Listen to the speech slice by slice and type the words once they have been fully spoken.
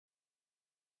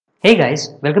Hey guys,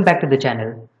 welcome back to the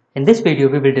channel. In this video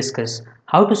we will discuss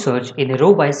how to search in a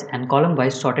row-wise and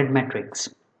column-wise sorted matrix.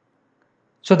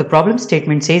 So the problem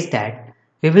statement says that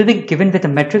we will be given with a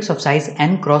matrix of size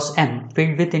n cross m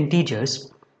filled with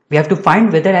integers. We have to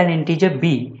find whether an integer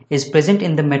b is present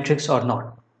in the matrix or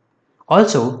not.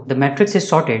 Also, the matrix is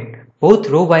sorted both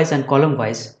row-wise and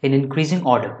column-wise in increasing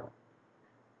order.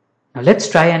 Now let's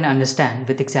try and understand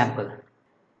with example.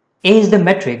 A is the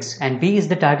matrix and B is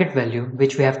the target value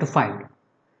which we have to find.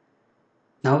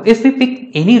 Now if we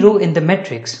pick any row in the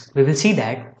matrix, we will see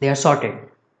that they are sorted.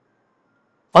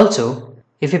 Also,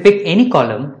 if we pick any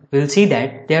column, we will see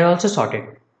that they are also sorted.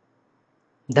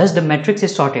 Thus the matrix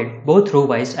is sorted both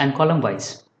row-wise and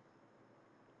column-wise.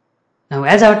 Now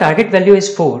as our target value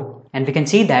is 4 and we can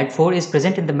see that 4 is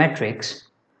present in the matrix,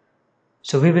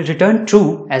 so we will return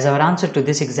true as our answer to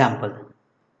this example.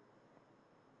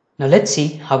 Now let's see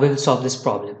how we will solve this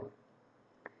problem.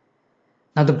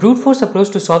 Now the brute force approach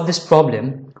to solve this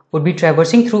problem would be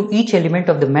traversing through each element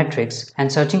of the matrix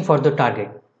and searching for the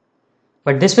target.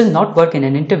 But this will not work in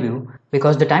an interview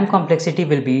because the time complexity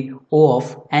will be O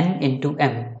of n into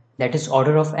m, that is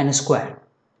order of n square.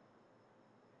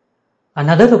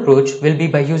 Another approach will be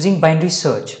by using binary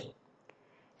search.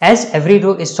 As every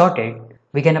row is sorted,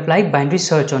 we can apply binary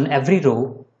search on every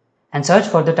row and search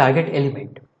for the target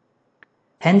element.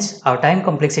 Hence, our time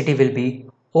complexity will be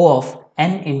O of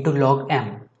n into log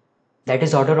m, that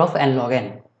is order of n log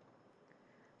n.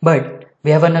 But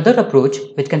we have another approach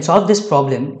which can solve this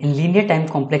problem in linear time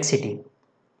complexity,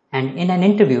 and in an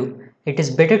interview, it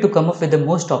is better to come up with the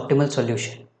most optimal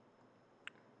solution.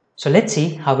 So let's see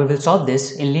how we will solve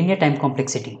this in linear time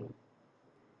complexity.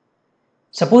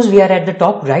 Suppose we are at the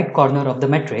top right corner of the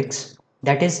matrix,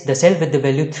 that is the cell with the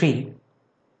value 3.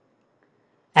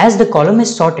 As the column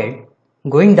is sorted,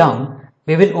 going down,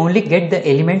 we will only get the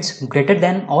elements greater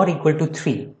than or equal to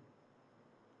 3.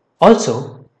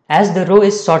 Also, as the row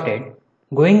is sorted,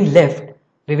 going left,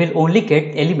 we will only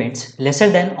get elements lesser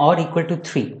than or equal to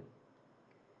 3.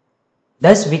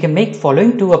 Thus, we can make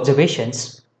following two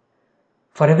observations.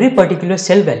 For every particular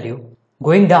cell value,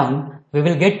 going down, we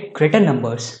will get greater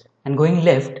numbers, and going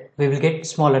left, we will get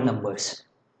smaller numbers.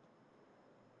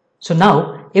 So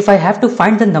now, if I have to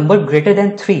find the number greater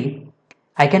than 3,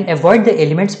 I can avoid the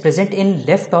elements present in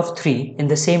left of 3 in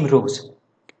the same rows,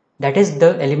 that is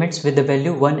the elements with the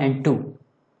value 1 and 2.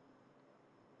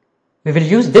 We will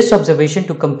use this observation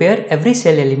to compare every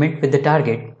cell element with the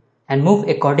target and move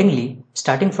accordingly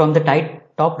starting from the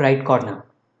top right corner.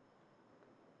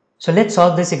 So let's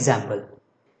solve this example.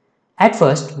 At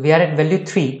first we are at value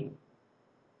 3.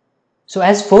 So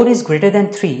as 4 is greater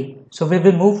than 3, so we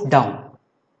will move down,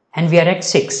 and we are at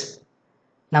 6.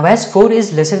 Now as 4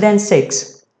 is lesser than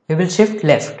 6, we will shift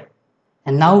left,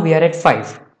 and now we are at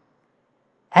 5.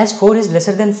 As 4 is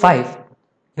lesser than 5,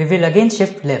 we will again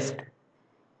shift left,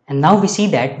 and now we see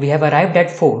that we have arrived at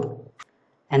 4,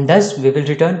 and thus we will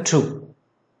return true.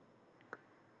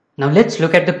 Now let's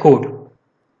look at the code.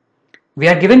 We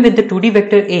are given with the 2D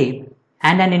vector A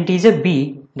and an integer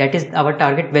b, that is our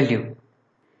target value.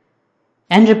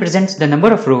 N represents the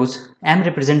number of rows, m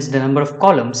represents the number of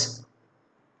columns,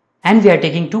 and we are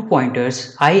taking two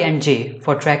pointers I and j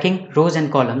for tracking rows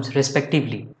and columns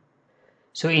respectively.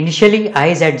 So initially I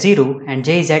is at 0 and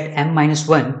j is at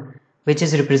m-1, which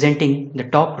is representing the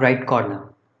top right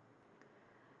corner.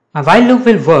 My while loop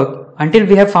will work until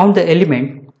we have found the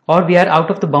element or we are out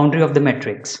of the boundary of the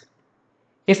matrix.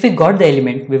 If we got the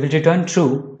element, we will return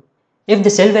true. If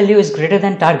the cell value is greater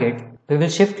than target, we will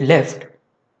shift left,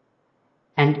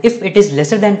 and if it is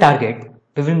lesser than target,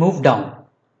 we will move down.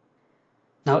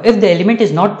 Now if the element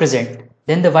is not present,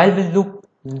 then the while loop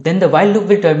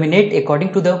will terminate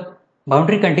according to the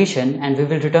boundary condition and we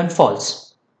will return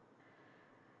false.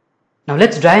 Now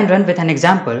let's try and run with an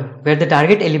example where the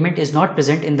target element is not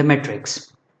present in the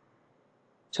matrix.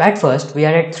 So at first we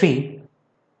are at 3.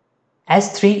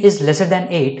 As 3 is lesser than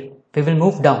 8, we will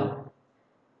move down.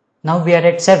 Now we are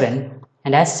at 7,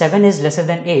 and as 7 is lesser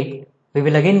than 8, we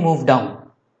will again move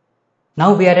down.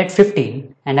 Now we are at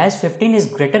 15, and as 15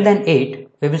 is greater than 8,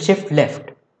 we will shift left,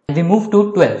 and we move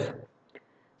to 12.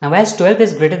 Now as 12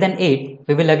 is greater than 8,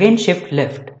 we will again shift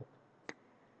left.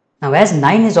 Now as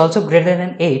 9 is also greater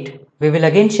than 8, we will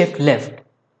again shift left.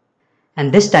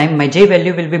 And this time my j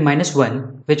value will be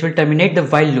 -1, which will terminate the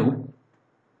while loop.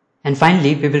 And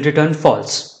finally we will return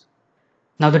false.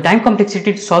 Now the time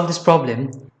complexity to solve this problem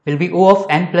will be O of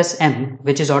n plus m,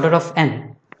 which is order of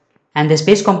n. And the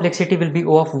space complexity will be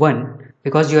O of 1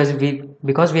 because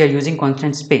we are using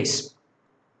constant space.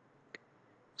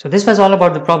 So this was all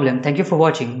about the problem. Thank you for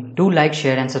watching. Do like,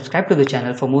 share and subscribe to the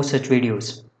channel for more such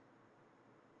videos.